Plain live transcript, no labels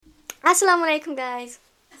Assalamu alaikum, guys,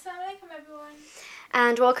 Assalamu alaikum, everyone.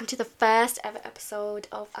 and welcome to the first ever episode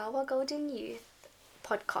of our Golden Youth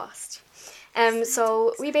podcast.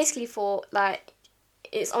 So we basically thought like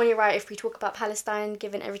it's only right if we talk about Palestine,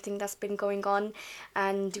 given everything that's been going on,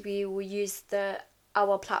 and we will use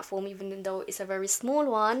our platform, even though it's a very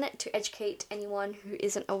small one, to educate anyone who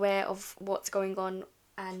isn't aware of what's going on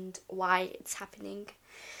and why it's happening.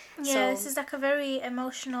 Yeah, this is like a very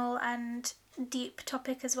emotional and deep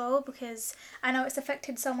topic as well, because I know it's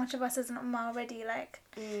affected so much of us as an ummah already, like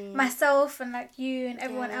myself and like you and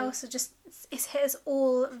everyone else. It's hit us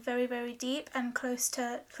all very, very deep and close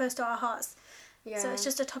to our hearts. Yeah. So it's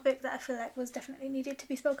just a topic that I feel like was definitely needed to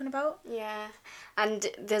be spoken about. Yeah, and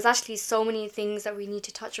there's actually so many things that we need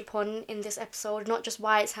to touch upon in this episode, not just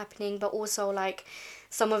why it's happening, but also like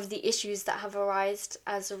some of the issues that have arisen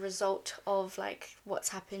as a result of like what's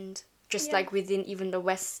happened, just like within even the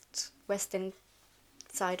western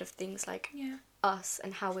side of things, like us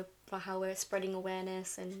and how we're spreading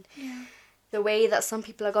awareness and the way that some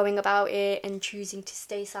people are going about it and choosing to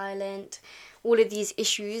stay silent. All of these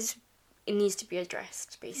issues, it needs to be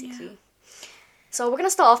addressed, basically. Yeah. So we're going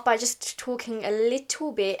to start off by just talking a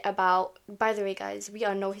little bit about, by the way, guys, we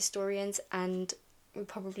are no historians and we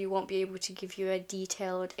probably won't be able to give you a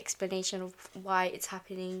detailed explanation of why it's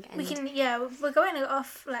happening. And we're going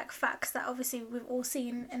off like facts that obviously we've all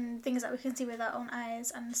seen and things that we can see with our own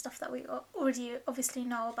eyes and stuff that we already obviously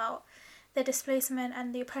know about the displacement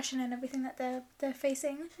and the oppression and everything that they're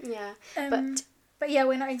facing. Yeah, but yeah,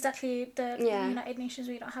 we're not exactly the United Nations.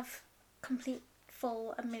 We don't have complete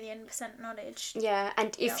full 1,000,000% knowledge. Yeah,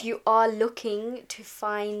 and if you are looking to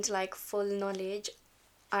find like full knowledge,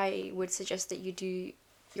 I would suggest that you do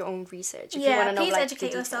your own research. If you want to know, please like,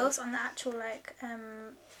 educate yourselves on the actual like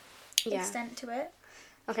extent to it.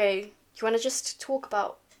 Okay, you want to just talk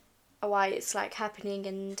about why it's like happening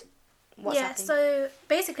and what's happening? Yeah, so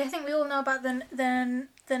basically I think we all know about the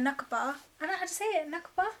Nakba. I don't know how to say it,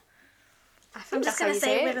 Nakba. I'm just going to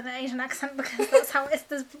say it with an Asian accent because that's how it is.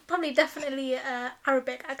 There's probably definitely an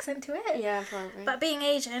Arabic accent to it. Yeah, probably. But being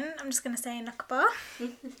Asian, I'm just going to say Nakba.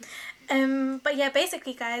 But yeah,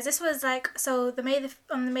 basically, guys, this was like, so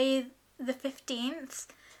on May the 15th,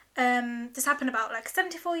 this happened about like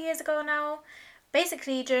 74 years ago now.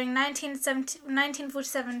 Basically, during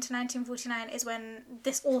 1947 to 1949 is when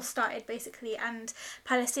this all started, basically, and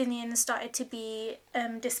Palestinians started to be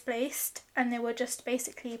displaced, and they were just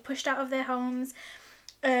basically pushed out of their homes.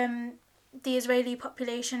 The Israeli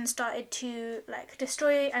population started to like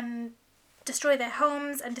destroy their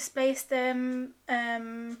homes and displace them,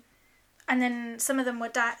 and then some of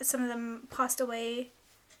them passed away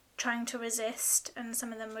trying to resist, and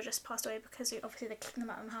some of them were just passed away because obviously they kicked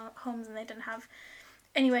them out of homes and they didn't have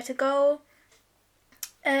anywhere to go.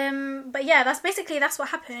 But yeah, that's what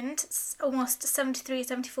happened. It's almost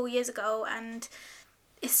 74 years ago, and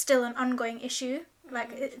it's still an ongoing issue.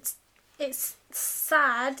 Like it's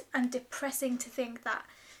sad and depressing to think that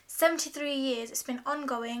 73 years it's been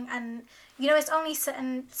ongoing, and it's only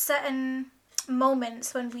certain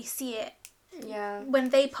moments when we see it. Yeah. When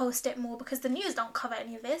they post it more, because the news don't cover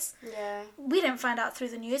any of this. Yeah. We didn't find out through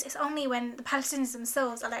the news. It's only when the Palestinians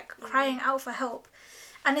themselves are like crying out for help.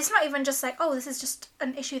 And it's not even just like, oh, this is just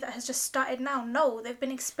an issue that has just started now. No, they've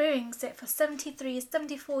been experiencing it for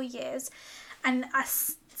 74 years. And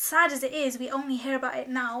as sad as it is, we only hear about it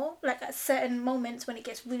now, like at certain moments when it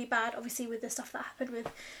gets really bad, obviously with the stuff that happened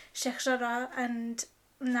with Sheikh Jarrah and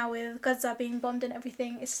now with Gaza being bombed and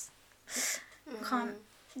everything. It's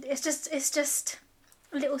just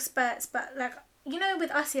little spurts, but like,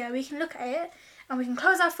 with us here, we can look at it and we can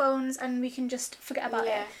close our phones and we can just forget about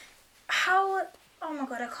it. Oh my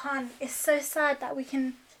god, I can't. It's so sad that we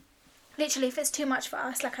can literally, if it's too much for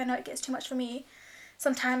us, like I know it gets too much for me,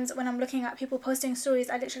 sometimes when I'm looking at people posting stories,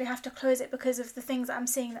 I literally have to close it because of the things that I'm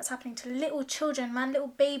seeing that's happening to little children, little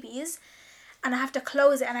babies, and I have to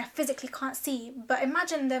close it and I physically can't see. But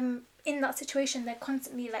imagine them in that situation, they're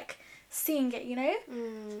constantly like seeing it,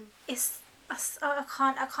 It's I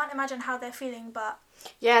can't imagine how they're feeling. But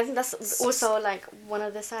yeah, I think that's also like one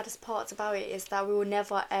of the saddest parts about it is that we will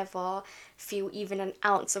never ever feel even an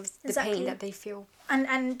ounce of the pain that they feel.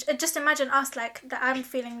 And just imagine us, like, that I'm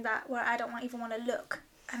feeling that where I don't even want to look,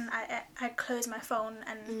 and I close my phone,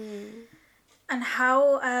 and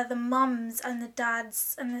how the mums and the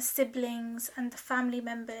dads and the siblings and the family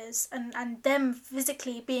members and them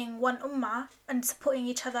physically being one ummah and supporting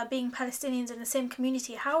each other, being Palestinians in the same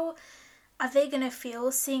community, how are they going to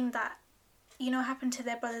feel seeing that, happen to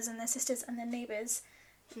their brothers and their sisters and their neighbours?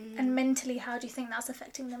 And mentally, how do you think that's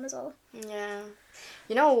affecting them as well? Yeah.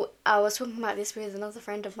 You know, I was talking about this with another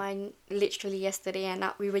friend of mine literally yesterday, and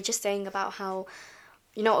we were just saying about how,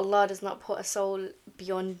 you know, Allah does not put a soul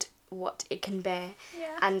beyond what it can bear.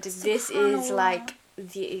 Yeah. And this is like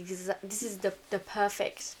this is the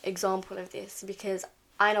perfect example of this, because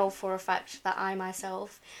I know for a fact that I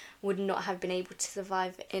myself would not have been able to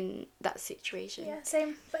survive in that situation. Yeah,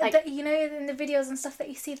 same. But Like, you know, in the videos and stuff that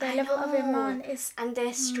you see, their level of iman is and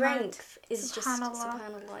their strength is Subhanallah. just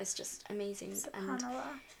subhanallah, is just amazing. And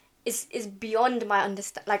subhanallah. is beyond my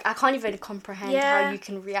understand. Like, I can't even comprehend how you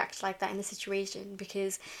can react like that in a situation,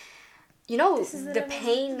 because, you know, the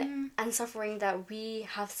pain and suffering that we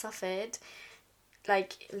have suffered,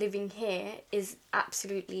 like, living here, is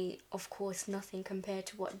absolutely, of course, nothing compared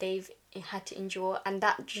to what they've had to endure, and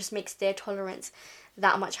that just makes their tolerance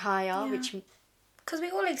that much higher. Which, because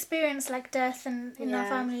we all experience like death and in our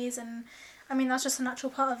families, and I mean that's just a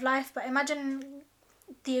natural part of life. But imagine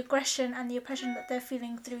the aggression and the oppression that they're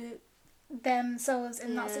feeling through themselves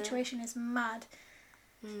in that situation is mad.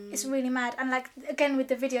 It's really mad. And like, again, with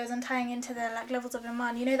the videos and tying into the like levels of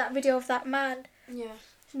iman, you know that video of that man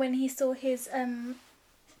when he saw his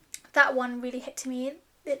that one really hit to me.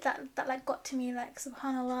 That like got to me, like,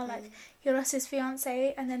 subhanallah, like he lost his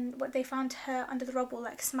fiance, and then what they found her under the rubble,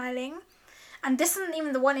 like smiling. And this isn't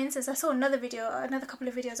even the one instance. I saw another couple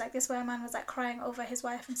of videos like this, where a man was like crying over his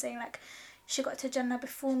wife and saying like, she got to Jannah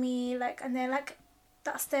before me, like, and they're like,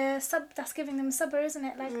 that's giving them sabr, isn't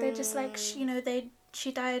it? Like, they're just like,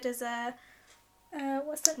 she died as a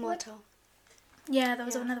what's that word? Martyr. Yeah, there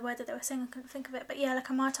was another word that they were saying, I couldn't think of it, but yeah, like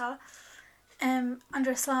a martyr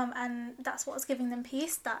under Islam, and that's what's giving them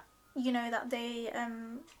peace, that, you know, that they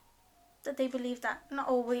believe that, not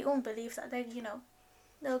all, we all believe that they, you know,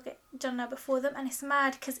 they'll get Jannah before them. And it's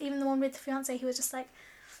mad, because even the one with the fiance, he was just like,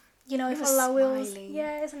 you know, if Allah wills,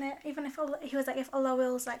 isn't it? Even if Allah, he was like, if Allah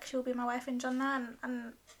wills, like, she'll be my wife in Jannah,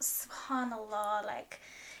 and subhanallah, like,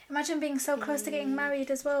 imagine being so close to getting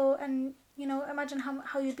married as well, and, you know, imagine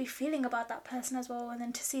how you'd be feeling about that person as well, and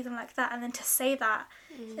then to see them like that, and then to say that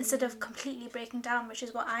instead of completely breaking down, which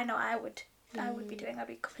is what I know I would be doing. I'd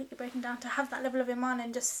be completely breaking down, to have that level of iman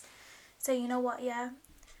and just say, you know what,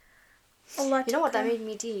 Allah. You know what, that made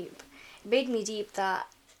me deep? It made me deep that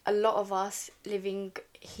a lot of us living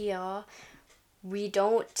here, we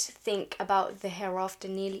don't think about the hereafter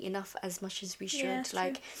nearly enough, as much as we should. Yeah,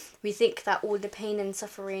 like, we think that all the pain and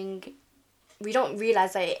suffering, we don't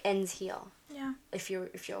realise that it ends here. Yeah. If you're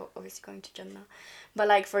obviously going to Jannah. But,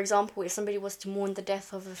 like, for example, if somebody was to mourn the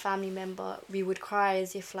death of a family member, we would cry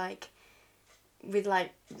as if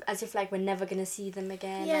we're never gonna see them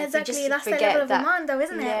again. Yeah, like, exactly. That's the level of iman, though,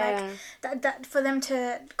 isn't it? Like, that for them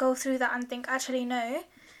to go through that and think, actually, no,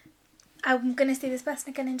 I'm gonna see this person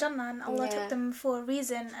again in Jannah, and Allah took them for a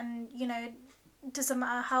reason, and, you know, it doesn't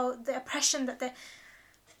matter how the oppression that they're,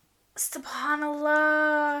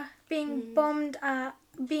 subhanallah, being bombed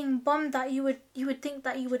that you would think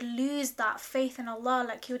that you would lose that faith in Allah.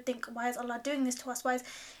 Like, you would think, why is Allah doing this to us?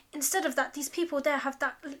 Instead of that, these people there have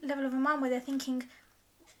that level of iman where they're thinking,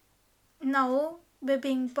 no, we're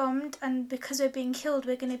being bombed, and because we're being killed,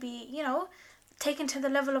 we're going to be, you know, taken to the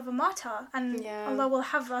level of a martyr, and Allah will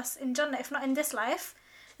have us in Jannah, if not in this life,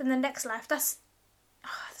 then the next life. That's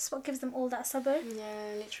what gives them all that sabr.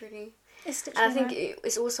 Yeah, literally. It's literally. And I think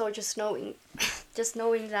it's also just knowing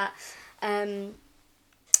that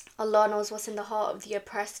Allah knows what's in the heart of the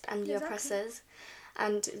oppressed and the oppressors,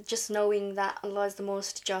 and just knowing that Allah is the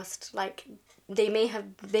most just. Like, they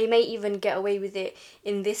may even get away with it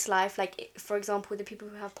in this life. Like, for example, the people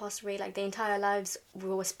who have passed away, like, their entire lives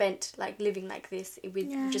were spent like living like this, with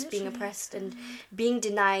just being oppressed and being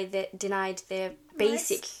denied their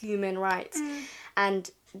basic human rights,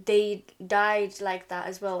 and they died like that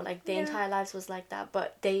as well. Like, their entire lives was like that.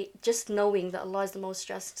 But they just knowing that Allah is the most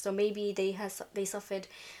just. So maybe they suffered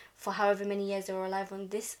for however many years they were alive on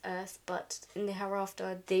this earth, but in the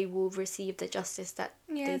hereafter they will receive the justice that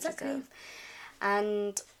they deserve.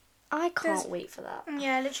 And I can't wait for that.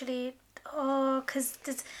 Yeah, literally. Oh, because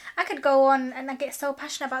I could go on, and I get so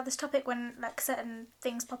passionate about this topic when, like, certain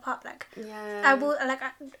things pop up. Like, I will, like,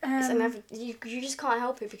 you just can't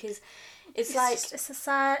help it, because it's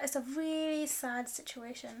a really sad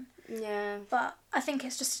situation. Yeah. But I think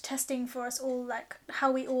it's just a testing for us all, like,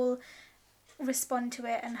 how we all respond to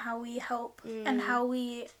it, and how we help, and how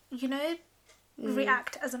we, you know,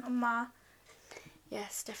 react as an ummah.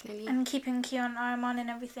 Yes, definitely. And keeping key on our iman and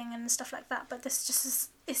everything and stuff like that. But this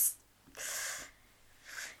just is...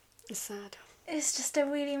 It's sad. It's just a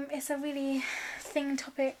really thing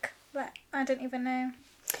topic that I don't even know.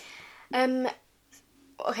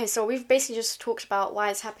 okay, so we've basically just talked about why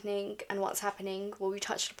it's happening and what's happening. Well, we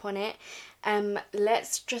touched upon it.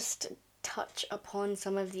 Let's just touch upon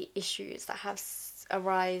some of the issues that have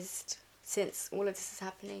arisen since all of this is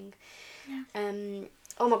happening. Yeah.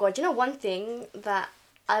 Oh my god, one thing that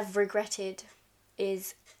I've regretted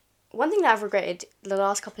the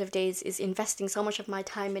last couple of days is investing so much of my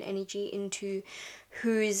time and energy into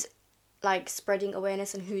who's like spreading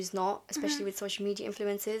awareness and who's not, especially with social media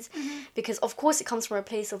influencers, because of course it comes from a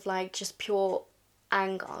place of like just pure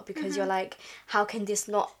anger, because you're like, how can this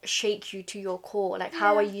not shake you to your core? Like,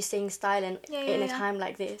 how are you staying silent in a time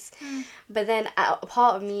like this? But then a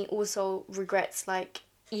part of me also regrets like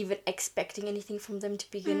even expecting anything from them to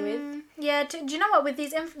begin with. Yeah, do you know what, with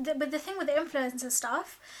these with the thing with the influencer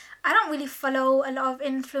stuff, I don't really follow a lot of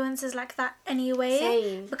influencers like that anyway.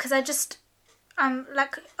 Same. Because I just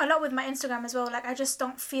like a lot with my Instagram as well, like I just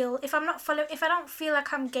don't feel, if I don't feel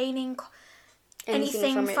like I'm gaining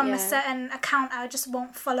anything from a certain account, I just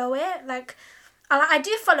won't follow it. Like I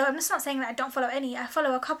do follow, I'm just not saying that I don't follow any, I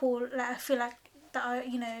follow a couple that I feel like that are,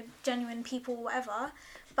 genuine people, whatever,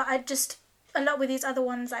 but I just, a lot with these other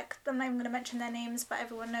ones, like I'm not even going to mention their names, but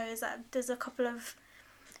everyone knows that there's a couple of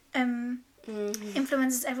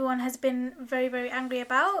influencers everyone has been very, very angry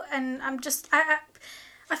about, and I'm just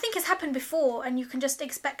I think it's happened before, and you can just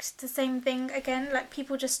expect the same thing again. Like,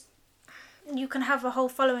 people just, you can have a whole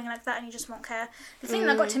following like that and you just won't care. The thing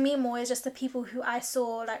that got to me more is just the people who I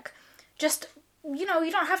saw, like, just, you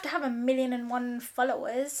don't have to have 1,000,001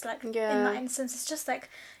 followers, like, in that instance. It's just, like,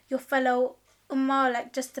 your fellow ummah,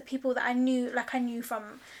 like, just the people that I knew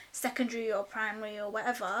from secondary or primary or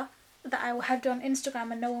whatever, that I had on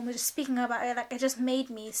Instagram, and no one was just speaking about it. Like, it just made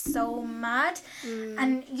me so mad.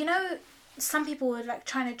 And, some people were like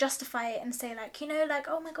trying to justify it and say like, like,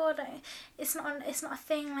 oh my god, like, it's not a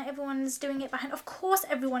thing, like everyone's doing it behind. Of course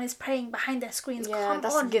everyone is praying behind their screens.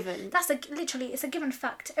 That's a given. It's a given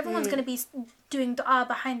fact. Everyone's going to be doing dua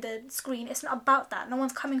behind the screen. It's not about that. No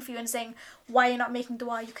one's coming for you and saying why you're not making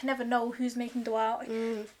dua. You can never know who's making dua.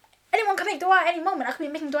 Anyone can make dua at any moment. I could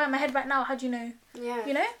be making dua in my head right now. How do you know?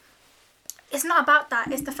 It's not about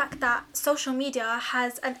that. It's the fact that social media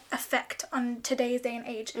has an effect on today's day and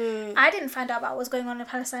age. I didn't find out about what was going on in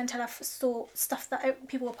Palestine until I saw stuff that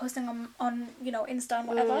people were posting on Insta and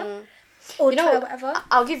whatever, or Twitter, whatever.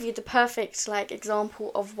 I'll give you the perfect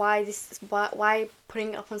example of why putting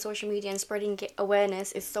it up on social media and spreading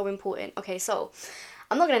awareness is so important. Okay, so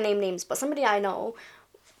I'm not gonna name names, but somebody I know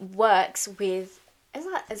works with. Is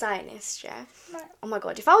that a Zionist, yeah? Right. Oh my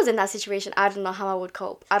god, if I was in that situation, I don't know how I would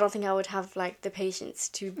cope. I don't think I would have, the patience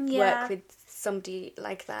to work with somebody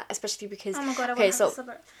like that, especially because... Oh my god,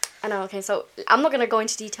 I know, okay, so I'm not going to go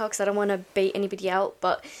into detail because I don't want to bait anybody out,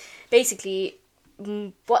 but basically,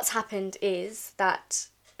 what's happened is that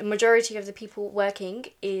a majority of the people working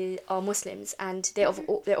are Muslims, and they're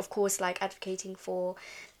of course, advocating for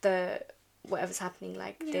whatever's happening,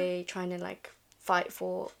 they're trying to, fight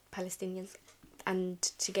for Palestinians and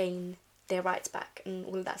to gain their rights back and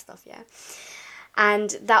all of that stuff, yeah. And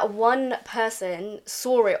that one person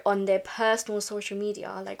saw it on their personal social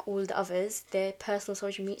media, like all the others, their personal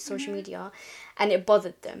social media, and it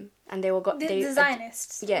bothered them. And they were the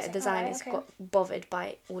Zionists. Yeah, the Zionists got bothered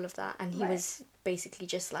by all of that, and he was basically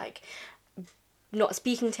just not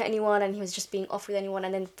speaking to anyone, and he was just being off with anyone,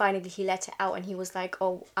 and then finally he let it out, and he was like,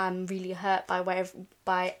 oh, I'm really hurt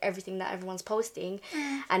by everything that everyone's posting,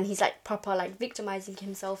 and he's proper victimizing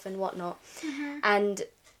himself and whatnot. And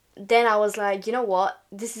then I was like, you know what,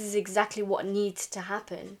 this is exactly what needs to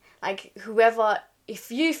happen.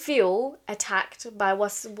 If you feel attacked by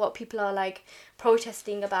what people are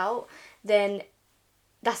protesting about, then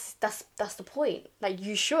that's the point.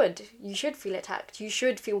 You should feel attacked. You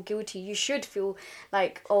should feel guilty. You should feel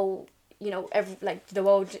the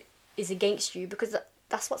world is against you, because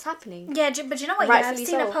that's what's happening. Yeah, but you know what? Rightfully I've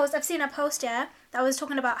seen a post, that was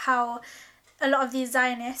talking about how a lot of these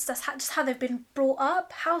Zionists, just how they've been brought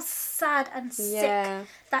up. How sad and sick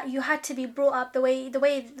that you had to be brought up the way that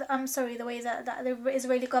the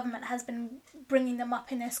Israeli government has been bringing them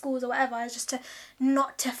up in their schools or whatever, is just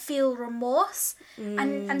not to feel remorse.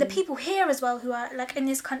 And the people here as well who are in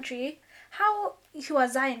this country, who are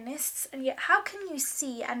Zionists, and yet how can you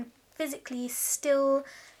see and physically still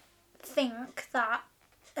think that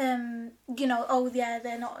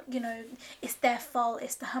they're not, it's their fault,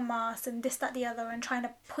 it's the Hamas and this, that, the other, and trying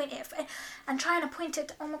to point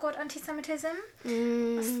it, oh my god, anti-Semitism.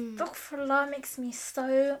 Astaghfirullah, makes me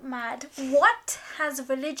so mad. What has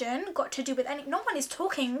religion got to do with no one is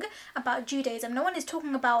talking about Judaism, no one is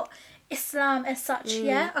talking about Islam as such,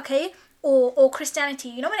 yeah? Okay? or Christianity.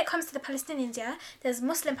 You know, when it comes to the Palestinians, yeah, there's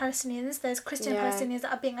Muslim Palestinians, there's Christian Palestinians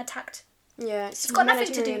that are being attacked. Yeah, It's got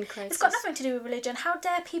nothing to do. Crisis. It's got nothing to do with religion. How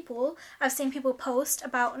dare people? I've seen people post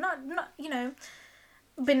about not you know,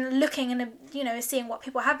 been looking and you know, seeing what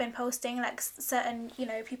people have been posting, like certain, you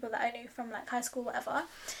know, people that I knew from like high school, whatever.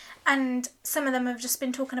 And some of them have just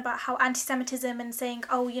been talking about how anti-Semitism and saying,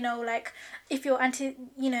 oh, you know, like if you're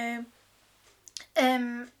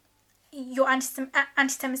your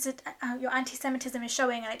anti-Semitism is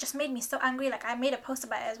showing, and it just made me so angry. Like, I made a post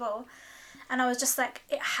about it as well, and I was just like,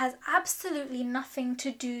 it has absolutely nothing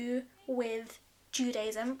to do with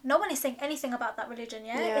Judaism. No one is saying anything about that religion.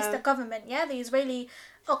 Yeah, it's the government. Yeah, the Israeli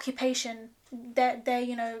occupation. They're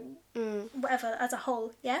you know, whatever as a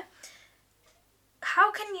whole. Yeah.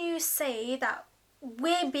 How can you say that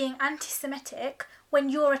we're being anti-Semitic when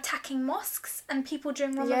you're attacking mosques and people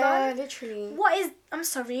during Ramadan? Yeah, literally. What is... I'm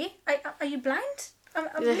sorry. Are you blind? I'm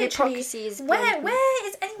the hypocrisy is... Where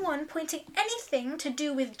is anyone pointing anything to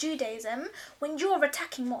do with Judaism when you're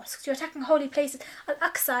attacking mosques? You're attacking holy places.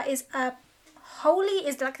 Al-Aqsa is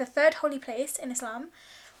like the third holy place in Islam.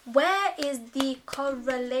 Where is the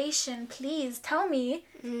correlation? Please tell me.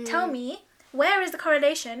 Tell me. Where is the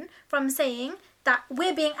correlation from saying that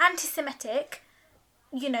we're being anti-Semitic,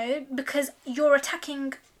 you know, because you're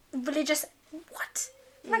attacking religious... What?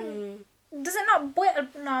 Like, does it not boil...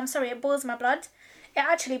 No, I'm sorry, it boils my blood. It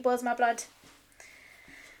actually boils my blood.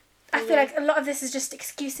 I feel like a lot of this is just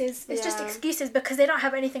excuses. It's just excuses because they don't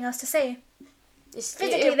have anything else to say.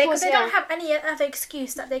 Physically, they don't have any other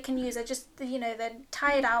excuse that they can use. They're just, you know, they're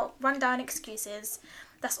tired out, run down excuses.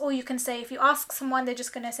 That's all you can say. If you ask someone, they're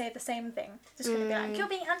just going to say the same thing. Just going to be like, you're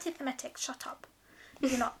being anti-Semitic, shut up.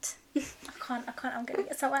 You're not. I can't, I'm going to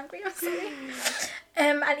get so angry, I'm sorry.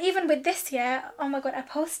 And even with this, oh my God, I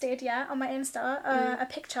posted, on my Insta, a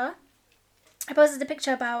picture. I posted a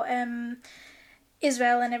picture about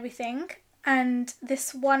Israel and everything. And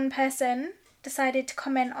this one person decided to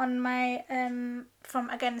comment on my,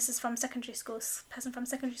 this is from secondary school, person from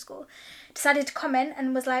secondary school, decided to comment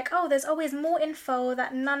and was like, oh, there's always more info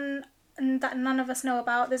that none of us know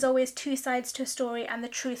about. There's always two sides to a story and the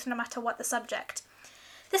truth, no matter what the subject.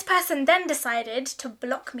 This person then decided to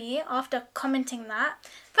block me after commenting that.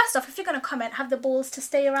 First off, if you're going to comment, have the balls to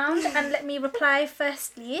stay around and let me reply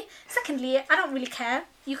firstly. Secondly, I don't really care.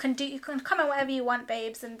 You can comment whatever you want,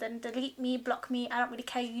 babes, and then delete me, block me. I don't really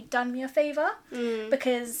care. You done me a favour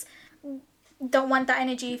because don't want that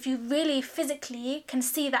energy. If you really physically can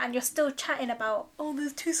see that and you're still chatting about, oh,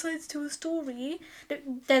 there's two sides to a story.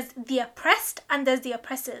 There's the oppressed and there's the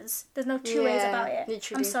oppressors. There's no two ways about it.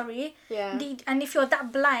 Literally. I'm sorry. Yeah. And if you're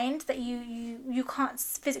that blind that you can't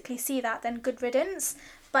physically see that, then good riddance.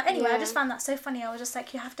 But anyway, I just found that so funny. I was just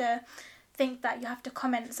like, you have to think that you have to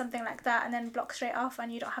comment something like that and then block straight off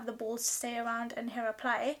and you don't have the balls to stay around and hear a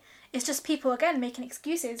reply. It's just people, again, making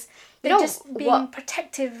excuses. They're just being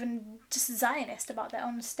protective and just Zionist about their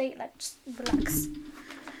own state. Like, just relax.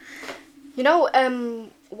 You know,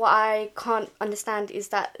 what I can't understand is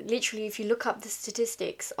that literally if you look up the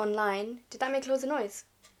statistics online... Did that make loads of noise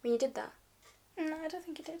when you did that? No, I don't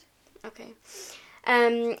think it did. Okay.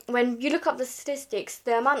 When you look up the statistics,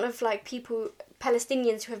 the amount of, like, people,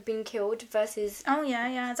 Palestinians who have been killed versus... Oh,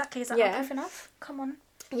 yeah, exactly. Is that not proof enough? Come on.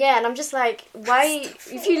 Yeah, and I'm just like, why...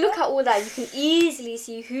 If you look at all that, you can easily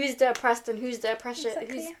see who's the oppressed and who's the oppressor,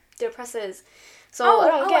 who's the oppressors. So I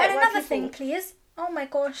don't get and another thing, please. Oh my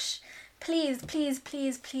gosh. Please.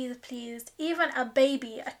 Even a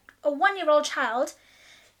baby, a 1-year-old child,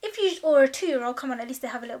 or a 2-year-old, come on, at least they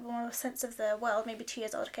have a little more sense of the world, maybe 2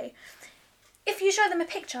 years old, okay. If you show them a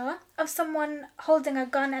picture of someone holding a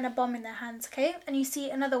gun and a bomb in their hands, okay, and you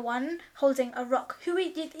see another one holding a rock,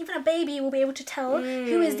 even a baby will be able to tell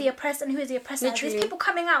who is the oppressed and who is the oppressor. Literally. There's people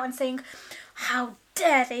coming out and saying, how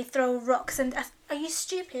dare they throw rocks, and are you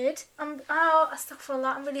stupid?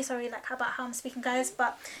 Astaghfirullah, I'm really sorry about how I'm speaking, guys,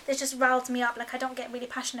 but this just riles me up. Like, I don't get really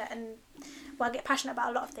passionate I get passionate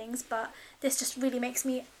about a lot of things, but this just really makes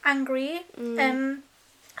me angry.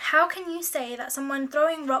 How can you say that someone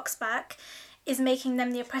throwing rocks back is making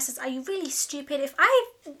them the oppressors? Are you really stupid? If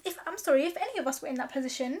any of us were in that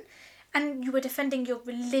position and you were defending your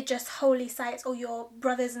religious holy sites or your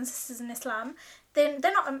brothers and sisters in Islam, then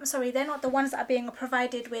they're not the ones that are being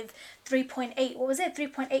provided with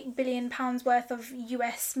 3.8 billion pounds worth of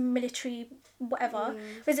US military whatever.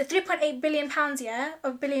 Was it 3.8 billion pounds, of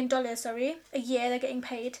 $1 billion, a year they're getting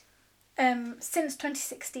paid since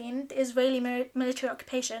 2016, the Israeli military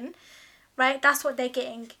occupation, right? That's what they're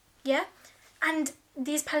getting, yeah? And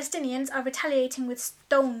these Palestinians are retaliating with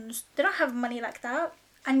stones. They don't have money like that.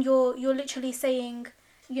 And you're literally saying,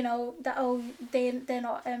 you know, that, they're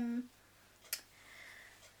not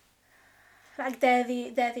like they're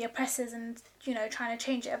the oppressors and, you know, trying to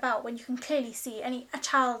change it about, when you can clearly see, a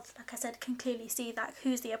child, like I said, can clearly see that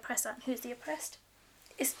who's the oppressor and who's the oppressed.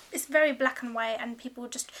 It's very black and white, and people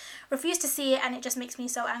just refuse to see it, and it just makes me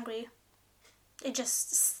so angry.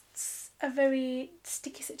 It's a very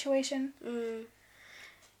sticky situation.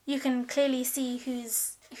 You can clearly see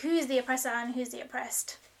who's the oppressor and who's the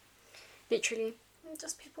oppressed. Literally.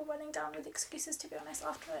 Just people running down with excuses, to be honest,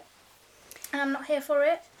 after it. And I'm not here for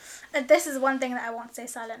it. And this is one thing that I won't stay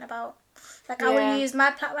silent about. Like, I will use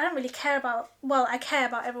my platform. I don't really care about... Well, I care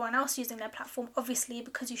about everyone else using their platform, obviously,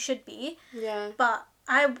 because you should be. Yeah. But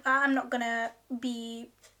I'm not going to be,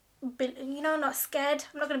 you know, not scared.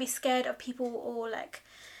 I'm not going to be scared of people, or, like,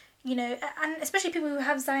 you know... And especially people who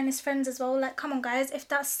have Zionist friends as well. Like, come on, guys.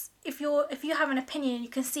 If you have an opinion and you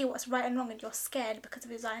can see what's right and wrong, and you're scared because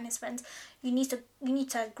of your Zionist friends, you need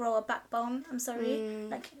to grow a backbone. I'm sorry.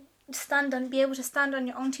 Like... be able to stand on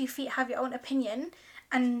your own 2 feet, have your own opinion,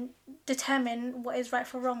 and determine what is right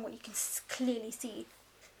for wrong, what you can clearly see.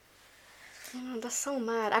 Oh, that's so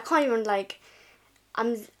mad. I can't even, like,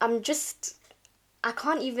 I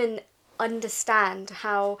can't even understand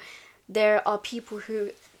how there are people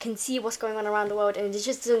who can see what's going on around the world, and it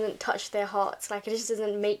just doesn't touch their hearts. Like, it just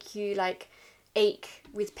doesn't make you, like, ache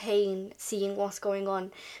with pain seeing what's going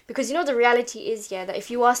on. Because, you know, the reality is, that if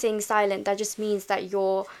you are staying silent, that just means that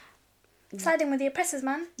you're siding with the oppressors,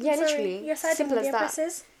 man. Yeah, literally. You're siding with the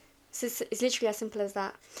oppressors. It's literally as simple as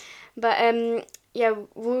that. But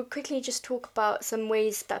we'll quickly just talk about some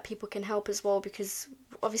ways that people can help as well, because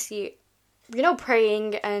obviously, you know,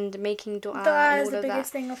 praying and making dua and all is the of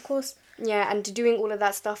biggest that. thing, of course. Yeah, and doing all of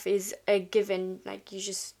that stuff is a given. Like,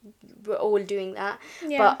 we're all doing that.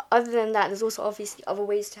 Yeah. But other than that, there's also obviously other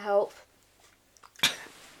ways to help.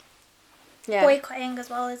 Yeah. Boycotting as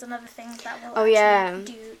well is another thing that will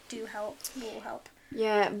do help. Will help.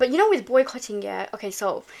 Yeah, but you know, with boycotting, okay,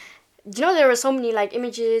 so you know, there are so many, like,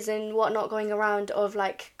 images and whatnot going around of,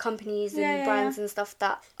 like, companies and brands and stuff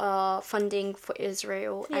that are funding for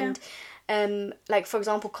Israel. Yeah. And like, for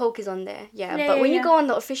example, Coke is on there. But when you go on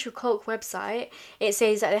the official Coke website, it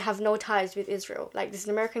says that they have no ties with Israel. Like, this is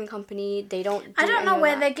an American company. They don't I don't know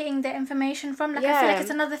where they're getting their information from. Like, I feel like it's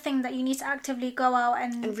another thing that you need to actively go out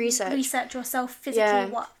and research yourself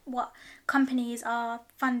physically what companies are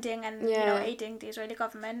funding and you know, aiding the Israeli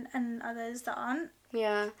government, and others that aren't.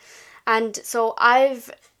 Yeah. And so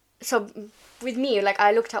with me, like,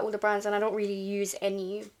 I looked at all the brands, and I don't really use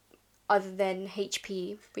any other than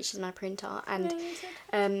HP, which is my printer,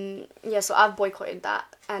 and so I've boycotted that,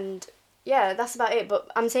 and that's about it.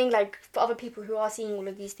 But I'm saying, like, for other people who are seeing all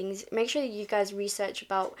of these things, make sure that you guys research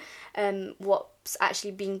about what's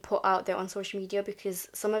actually being put out there on social media, because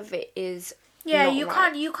some of it is you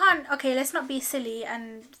can't okay, let's not be silly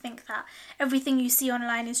and think that everything you see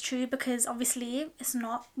online is true, because obviously it's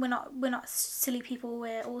not. We're not silly people.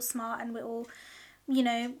 We're all smart, and we're all, you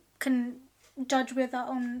know, can judge with our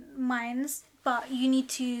own minds. But you need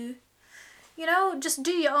to, you know, just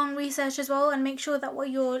do your own research as well, and make sure that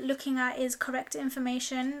what you're looking at is correct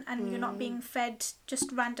information, and you're not being fed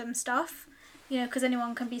just random stuff, you know, because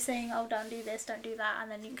anyone can be saying, oh, don't do this, don't do that,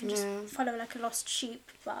 and then you can just follow like a lost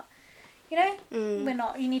sheep. But you know, we're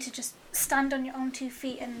not. You need to just stand on your own 2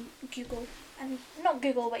 feet and Google, and not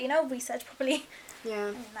Google, but, you know, research properly. Yeah.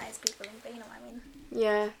 I mean, that is Googling, but you know what I mean.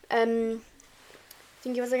 Yeah. I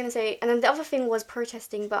think what was I gonna say? And then the other thing was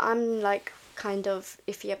protesting, but I'm, like, kind of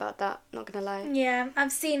iffy about that, not gonna lie. Yeah,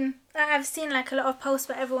 I've seen like a lot of posts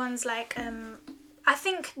where everyone's like, I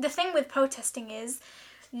think the thing with protesting is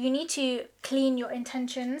you need to clean your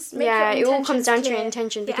intentions. It all comes down to your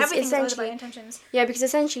intention, because everything's about intentions. Yeah, because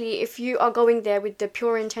essentially, if you are going there with the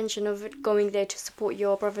pure intention of going there to support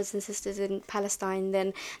your brothers and sisters in Palestine,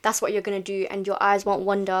 then that's what you're going to do, and your eyes won't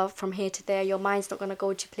wander from here to there. Your mind's not going to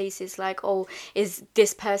go to places like, oh, is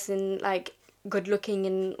this person, like, good looking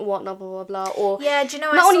and whatnot, blah, blah, blah. Or do you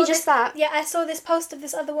know, not only just that. Yeah, I saw this post of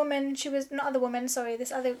this other woman. She was, not other woman, sorry,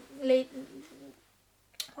 this other lady.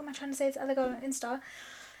 What am I trying to say? This other girl on Insta.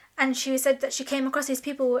 And she said that she came across these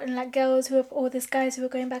people and, like, girls or these guys who were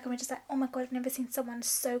going back, and were just like, oh my god, I've never seen someone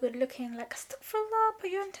so good looking. Like, astaghfirullah,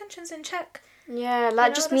 put your intentions in check. Yeah,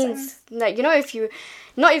 that just means, like, you know, if you,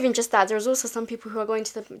 not even just that, there's also some people who are going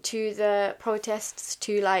to the protests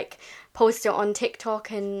to, like, post it on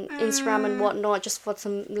TikTok and Instagram and whatnot, just for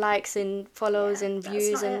some likes and follows and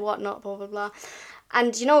views and whatnot, blah, blah, blah.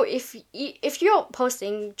 And, you know, if you're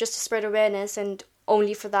posting just to spread awareness and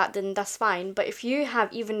only for that, then that's fine. But if you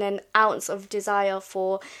have even an ounce of desire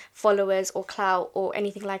for followers or clout or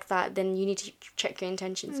anything like that, then you need to check your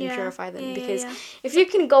intentions and purify them. Because if you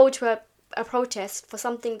can go to a protest for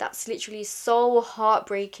something that's literally so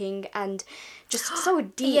heartbreaking and just so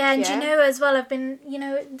deep. Yeah, and you know as well, I've been,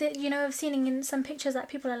 I've seen in some pictures that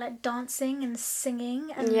people are like dancing and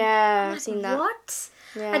singing. And yeah, I'm I've seen that. What?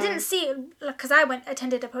 Yeah. I didn't see, like, because I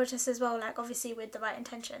attended a protest as well, like obviously with the right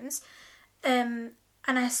intentions.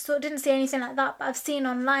 And I didn't see anything like that, but I've seen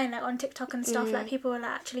online, like on TikTok and stuff, like people were like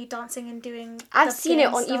actually dancing and doing. I've seen it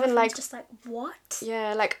on even like. It's just like, what?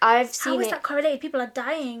 Yeah, like I've seen it. How is that correlated? People are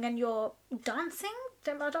dying and you're dancing?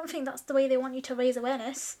 I don't think that's the way they want you to raise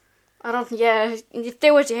awareness. Yeah, if they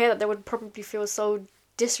were to hear that, they would probably feel so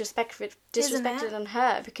disrespected and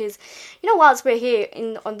hurt, because whilst we're here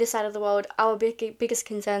on this side of the world, our biggest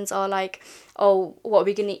concerns are like, oh, what are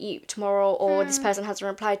we gonna eat tomorrow, or this person hasn't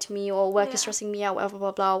replied to me, or work is stressing me out, whatever,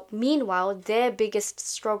 blah blah. Meanwhile, their biggest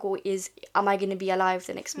struggle is, am I gonna be alive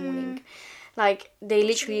the next morning? Like, they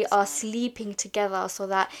literally are sleeping together so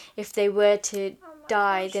that if they were to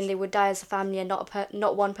die, then they would die as a family, and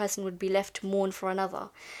not one person would be left to mourn for another.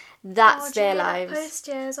 That's their lives. That post,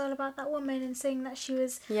 is all about that woman and saying that she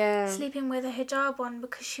was sleeping with a hijab on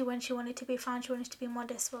because when she wanted to be found, she wanted to be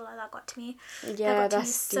modest. Well, that got to me. Yeah, that got to me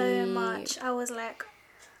so much. I was like,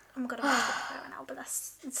 I'm gonna watch that right now, but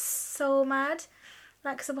it's so mad.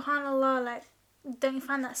 Like, subhanallah, like, don't you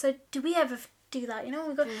find that? So, do we ever do that? We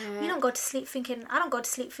don't go to sleep thinking. I don't go to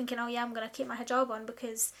sleep thinking, oh yeah, I'm gonna keep my hijab on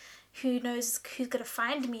because who knows who's gonna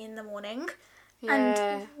find me in the morning.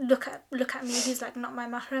 Yeah. And look at me, who's like not my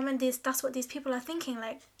mahram, and that's what these people are thinking,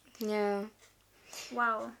 like. Yeah.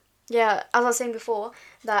 Wow. Yeah, as I was saying before,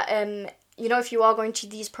 that if you are going to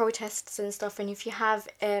these protests and stuff, and if you have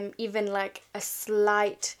even like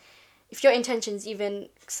if your intention's even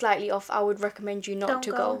slightly off, I would recommend you not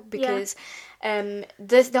to go, because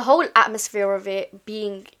the whole atmosphere of it,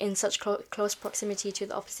 being in such close proximity to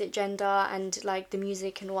the opposite gender, and like the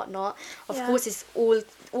music and whatnot, of course it's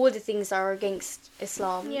all the things that are against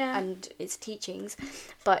Islam and its teachings.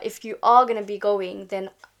 But if you are going to be going, then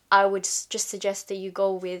I would just suggest that you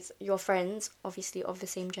go with your friends, obviously of the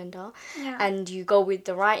same gender, and you go with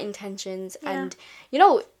the right intentions. And you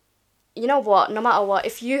know what, no matter what,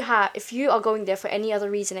 if you are going there for any other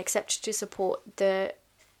reason except to support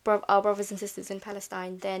our brothers and sisters in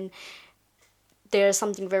Palestine, then there's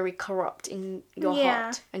something very corrupt in your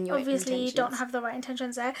heart and your obviously intentions. You don't have the right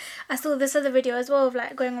intentions there. I saw this other video as well of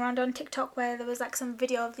like going around on TikTok where there was like some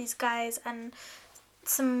video of these guys, and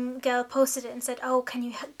some girl posted it and said, oh, can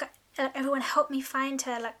you everyone help me find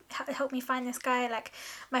her, like help me find this guy, like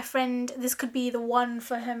my friend, this could be the one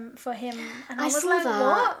for him. And I was like,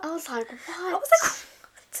 what? I was like, what?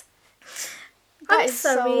 What? I'm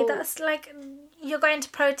sorry, that's like, you're going to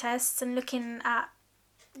protests and looking at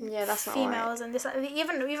that's not females right. And this,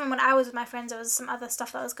 even when I was with my friends, there was some other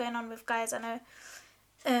stuff that was going on with guys. I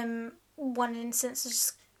know one instance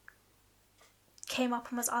just came up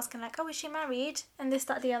and was asking like, oh, is she married, and this,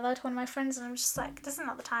 that, the other, to one of my friends, and I'm just like, this is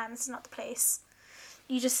not the time, this is not the place.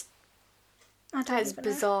 That is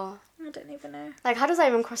bizarre. I don't even know. Like, how does that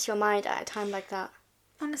even cross your mind at a time like that?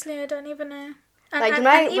 Honestly, I don't even know. Even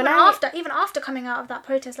after coming out of that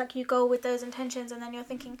protest, like, you go with those intentions, and then you're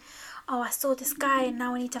thinking, oh, I saw this guy and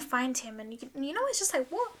now I need to find him, and it's just like,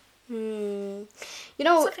 what?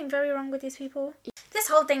 Something very wrong with these people. This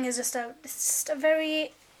whole thing is just a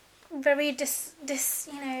very, very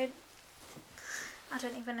I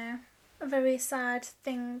don't even know, a very sad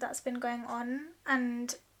thing that's been going on,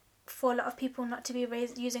 and for a lot of people not to be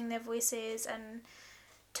using their voices and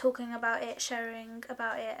talking about it, sharing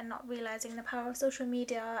about it, and not realising the power of social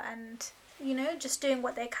media, and just doing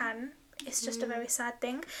what they can. It's just a very sad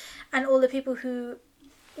thing. And all the people who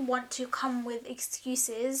want to come with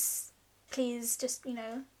excuses, please just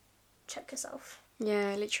check yourself.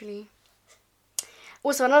 Yeah, literally.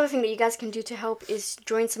 Also, another thing that you guys can do to help is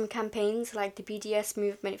join some campaigns like the BDS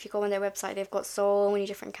movement. If you go on their website, they've got so many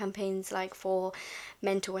different campaigns, like for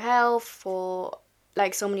mental health, for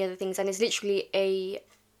like so many other things. And it's literally a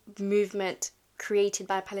movement created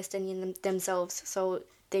by Palestinians themselves. So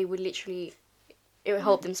they would literally, it would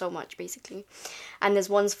help them so much, basically. And there's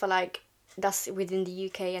ones for like, that's within the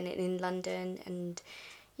UK and in London. And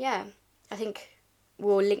yeah, I think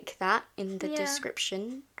we'll link that in the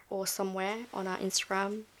description or somewhere on our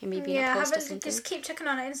Instagram, and maybe in a post or something. Just keep checking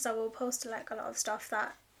on our Insta. We'll post like a lot of stuff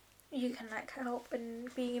that you can like help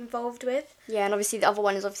and be involved with. Yeah, and obviously the other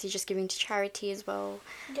one is obviously just giving to charity as well.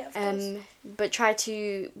 Yeah, of course. But try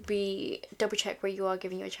to double check where you are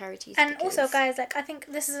giving your charities. And also, guys, like, I think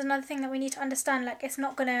this is another thing that we need to understand. Like,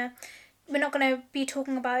 we're not gonna be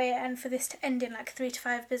talking about it and for this to end in like 3 to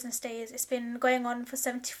 5 business days. It's been going on for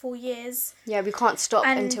 74 years. Yeah, we can't stop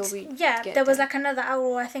until we there was like another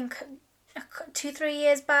outroar, I think 2-3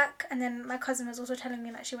 years back, and then my cousin was also telling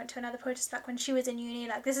me that she went to another protest back when she was in uni.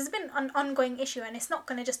 Like, this has been an ongoing issue, and it's not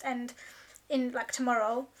going to just end in like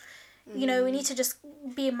tomorrow. You know, we need to just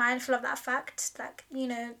be mindful of that fact, like, you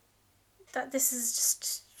know, that this is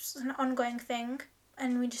just an ongoing thing,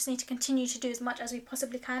 and we just need to continue to do as much as we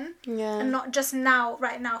possibly can, and not just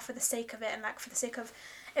right now for the sake of it, and like for the sake of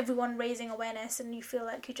everyone raising awareness, and you feel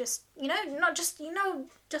like you just, you know, not just, you know,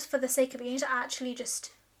 just for the sake of it. You need to actually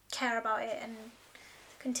just care about it and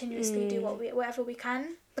continuously do whatever we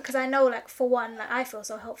can, because I know, like, for one, like, I feel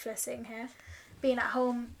so helpless sitting here being at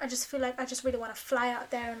home. I just feel like I just really want to fly out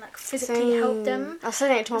there and like physically help them. I was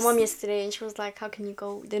saying it to my mum yesterday, and she was like, how can you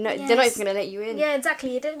go? They're not even going to let you in. Yeah,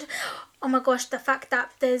 exactly. Oh my gosh, the fact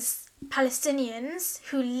that there's Palestinians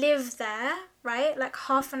who live there, right, like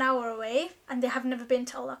half an hour away, and they have never been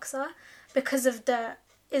to Al-Aqsa because of the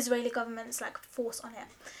Israeli government's like force on it.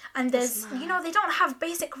 And there's, you know, they don't have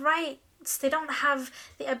basic rights. They don't have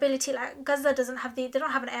the ability, like Gaza they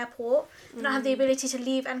don't have an airport. They don't have the ability to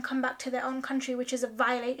leave and come back to their own country, which is a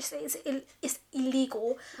violation. It's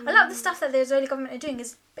illegal. A lot of the stuff that the Israeli government are doing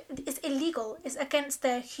is illegal. It's against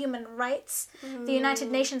their human rights. The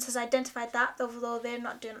United Nations has identified that, although they're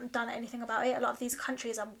not done anything about it. A lot of these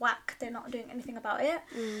countries are whack. They're not doing anything about it.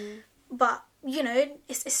 But, you know,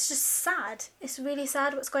 it's just sad. It's really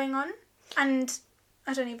sad what's going on. And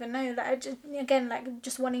I don't even know, like,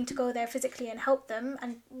 just wanting to go there physically and help them,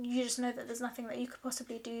 and you just know that there's nothing that you could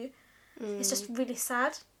possibly do. It's just really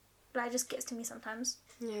sad. Like, it just gets to me sometimes.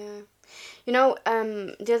 Yeah. You know,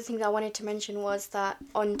 the other thing that I wanted to mention was that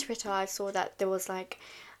on Twitter I saw that there was, like,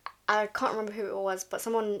 I can't remember who it was, but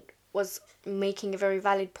someone was making a very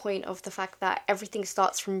valid point of the fact that everything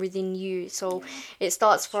starts from within you. So it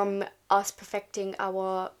starts from us perfecting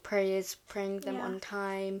our prayers, praying them on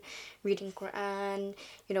time, reading Quran,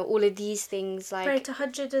 you know, all of these things, like pray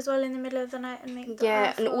tahajjud as well in the middle of the night and make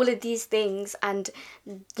and all of these things. And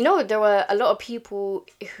you know, there were a lot of people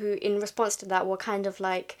who in response to that were kind of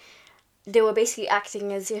like, they were basically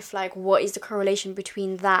acting as if, like, what is the correlation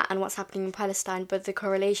between that and what's happening in Palestine? But the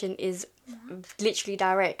correlation is literally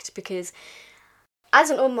direct, because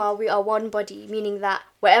as an ummah, we are one body, meaning that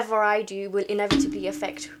whatever I do will inevitably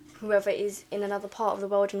affect whoever is in another part of the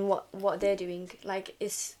world and what they're doing. Like,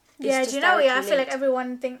 it's do you know, I feel like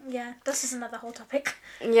everyone this is another whole topic.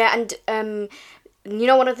 Yeah, and you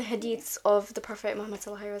know, one of the hadiths of the Prophet Muhammad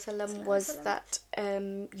ﷺ was that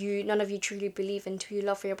none of you truly believe until you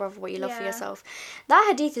love for your brother what you love for yourself. That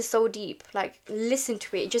hadith is so deep. Like, listen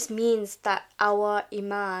to it. It just means that our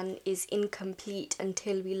iman is incomplete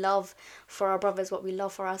until we love for our brothers what we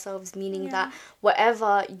love for ourselves. Meaning that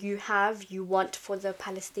whatever you have, you want for the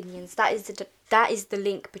Palestinians. That is the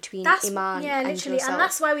link between iman and literally, yourself. and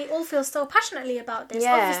that's why we all feel so passionately about this.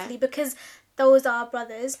 Obviously, because those are our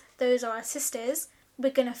brothers, those are our sisters.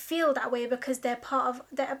 We're gonna feel that way because they're part of,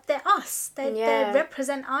 they're us. They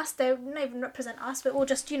represent us. They don't even represent us. We're all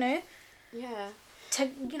just, you know,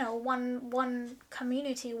 one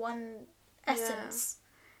community, one essence,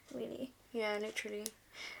 really. Yeah, literally.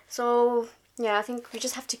 So yeah, I think we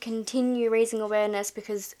just have to continue raising awareness,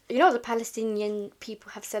 because, you know, the Palestinian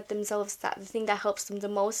people have said themselves that the thing that helps them the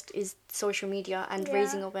most is social media and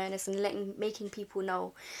raising awareness and making people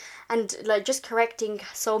know. And, like, just correcting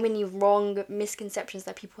so many wrong misconceptions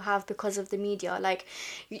that people have because of the media. Like,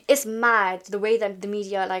 it's mad the way that the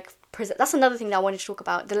media, like, that's another thing that I wanted to talk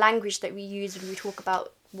about. The language that we use when we talk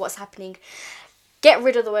about what's happening. Get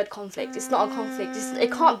rid of the word conflict. It's not a conflict.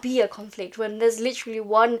 It can't be a conflict when there's literally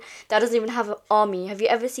one that doesn't even have an army. Have you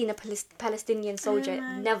ever seen a Palestinian soldier?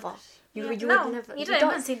 Never. You would never. You don't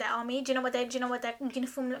even see their army. Do you know what their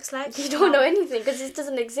uniform looks like? You don't know anything because it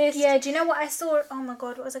doesn't exist. Yeah. Do you know what I saw? Oh my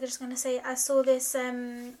god, what was I just gonna say? I saw this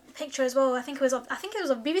picture as well. I think it was of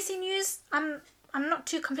BBC News. I'm not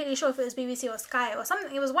too completely sure if it was BBC or Sky or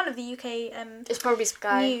something. It was one of the UK. It's probably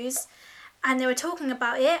Sky News. And they were talking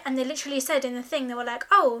about it, and they literally said in the thing, they were like,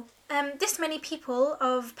 this many people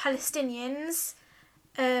of Palestinians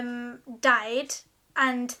died,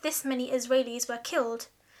 and this many Israelis were killed.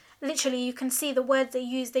 Literally, you can see the words they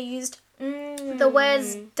used. They used the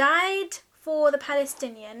words died for the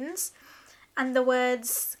Palestinians and the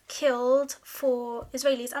words killed for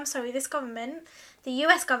Israelis. I'm sorry, this government, the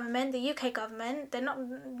US government, the UK government, they're not,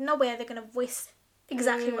 nowhere they're going to voice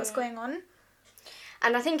exactly what's going on.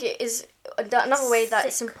 And I think it is another way that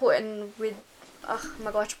it's important with, oh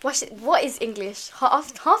my gosh, what is English?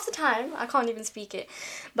 Half the time, I can't even speak it.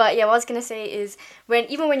 But yeah, what I was going to say is,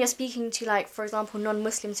 even when you're speaking to, like, for example,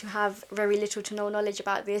 non-Muslims who have very little to no knowledge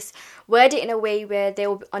about this, word it in a way where they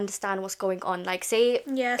will understand what's going on. Like, say,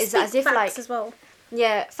 it's as if, like, as well.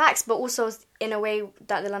 Yeah, facts, but also in a way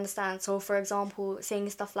that they'll understand. So, for example, saying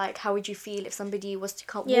stuff like, how would you feel if somebody was to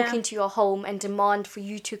come, walk into your home and demand for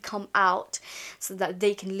you to come out so that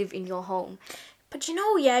they can live in your home? But do you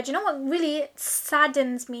know what really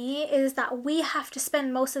saddens me is that we have to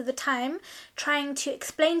spend most of the time trying to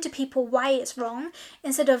explain to people why it's wrong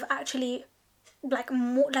instead of actually,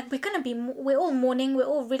 we're all mourning, we're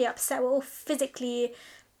all really upset, we're all physically,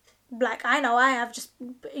 like, I know I have just,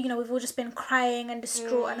 we've all just been crying and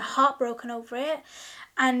distraught and heartbroken over it.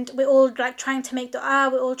 And we're all, like, trying to make dua,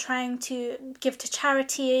 we're all trying to give to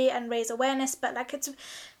charity and raise awareness. But, like,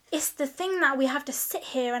 it's the thing that we have to sit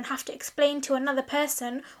here and have to explain to another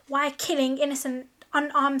person why killing innocent,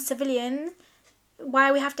 unarmed civilians, why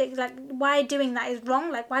we have to, like, why doing that is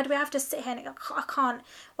wrong. Like, why do we have to sit here and I can't.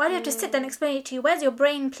 Why do you have to sit there and explain it to you? Where's your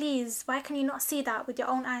brain, please? Why can you not see that with your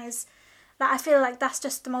own eyes? Like, I feel like that's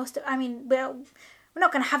just the most... I mean, we're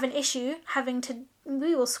not going to have an issue having to...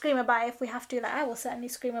 We will scream about it if we have to. Like, I will certainly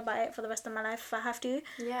scream about it for the rest of my life if I have to.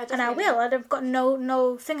 Yeah, definitely. And I will. I've got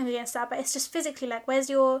no thing against that. But it's just physically, like, where's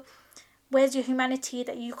your humanity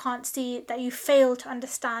that you can't see, that you fail to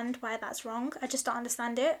understand why that's wrong? I just don't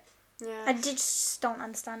understand it. Yeah. I just don't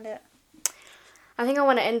understand it. I think I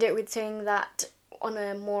want to end it with saying that on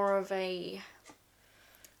a more of a...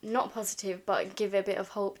 not positive, but give a bit of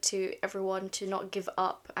hope to everyone to not give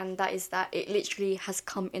up, and that is that it literally has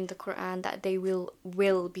come in the Quran that they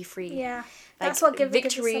will be free. Yeah, like, that's what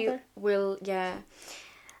victory will,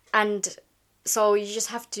 and so you just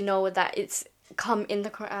have to know that it's come in the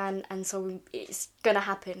Quran, and so it's gonna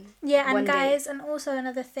happen. Yeah, and guys, day. And also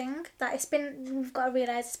another thing that we've got to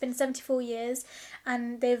realise, it's been 74 years,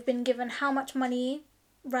 and they've been given how much money,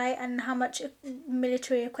 right, and how much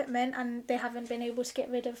military equipment, and they haven't been able to get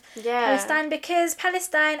rid of Palestine, because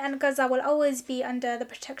Palestine and Gaza will always be under the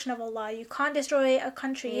protection of Allah. You can't destroy a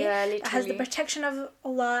country that has the protection of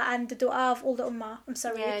Allah and the dua of all the ummah. I'm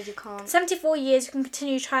sorry. Yeah, you can't. 74 years, you can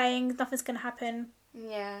continue trying, nothing's going to happen.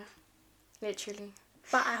 Yeah, literally.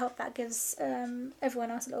 But I hope that gives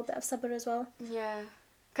everyone else a little bit of sabr as well. Yeah.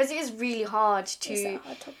 Because it is really hard to...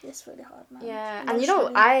 It's really hard, man. Yeah, and you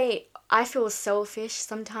know, I feel selfish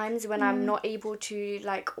sometimes when I'm not able to,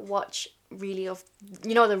 like, watch really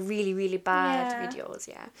the really, really bad videos,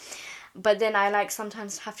 But then I, like,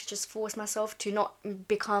 sometimes have to just force myself to not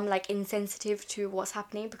become, like, insensitive to what's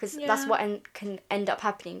happening, because that's what can end up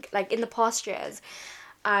happening. Like, in the past years,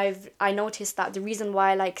 I noticed that the reason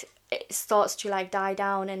why, like, it starts to, like, die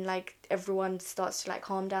down and, like, everyone starts to, like,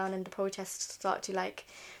 calm down and the protests start to, like,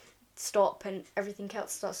 stop and everything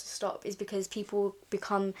else starts to stop is because people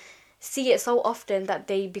see it so often that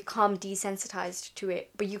they become desensitized to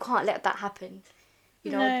it. But you can't let that happen.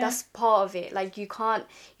 You know, that's part of it. Like, you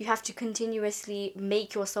have to continuously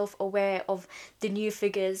make yourself aware of the new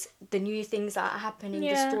figures, the new things that are happening,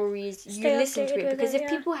 the stories. You listen to it, because if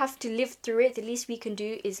people have to live through it, the least we can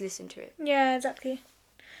do is listen to it. Yeah, exactly.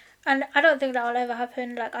 And I don't think that will ever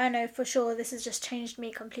happen. Like, I know for sure this has just changed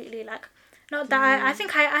me completely. Like, not that I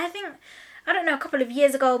think I don't know, a couple of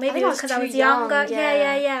years ago, maybe it was because I was younger.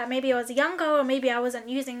 Yeah. Maybe I was younger, or maybe I wasn't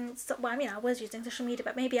using... Well, I mean, I was using social media,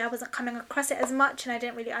 but maybe I wasn't coming across it as much and I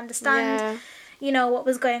didn't really understand, what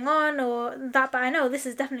was going on or that. But I know this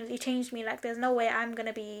has definitely changed me. Like, there's no way I'm going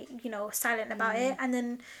to be, silent about it. And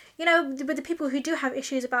then, with the people who do have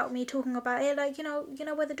issues about me talking about it, like,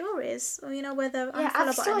 where the door is, or, where the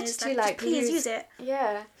unfollow button is. Like, please use it.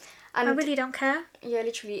 Yeah. And I really don't care. Yeah,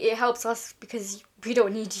 literally, it helps us because we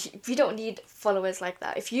don't need followers like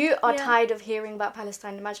that. If you are tired of hearing about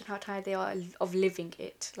Palestine, imagine how tired they are of living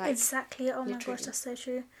it. Like, exactly. Oh my gosh, that's so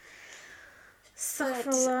true.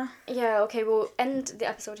 But, yeah, okay, we'll end the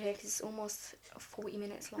episode here because it's almost 40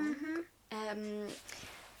 minutes long.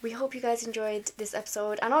 We hope you guys enjoyed this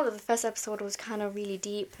episode. I know that the first episode was kind of really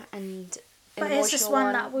deep and an emotional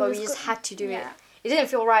one, but we just had to do it. It didn't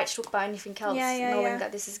feel right to talk about anything else, knowing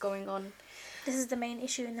that this is going on. This is the main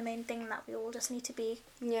issue and the main thing that we all just need to be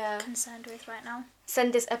concerned with right now.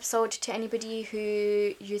 Send this episode to anybody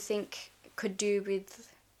who you think could do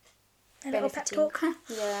with a little pep talk.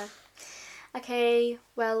 Yeah. Okay,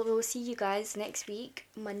 well, we'll see you guys next week,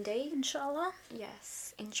 Monday. Inshallah.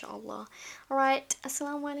 Yes, inshallah. Alright,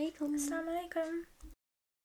 assalamu alaikum. Assalamu alaikum.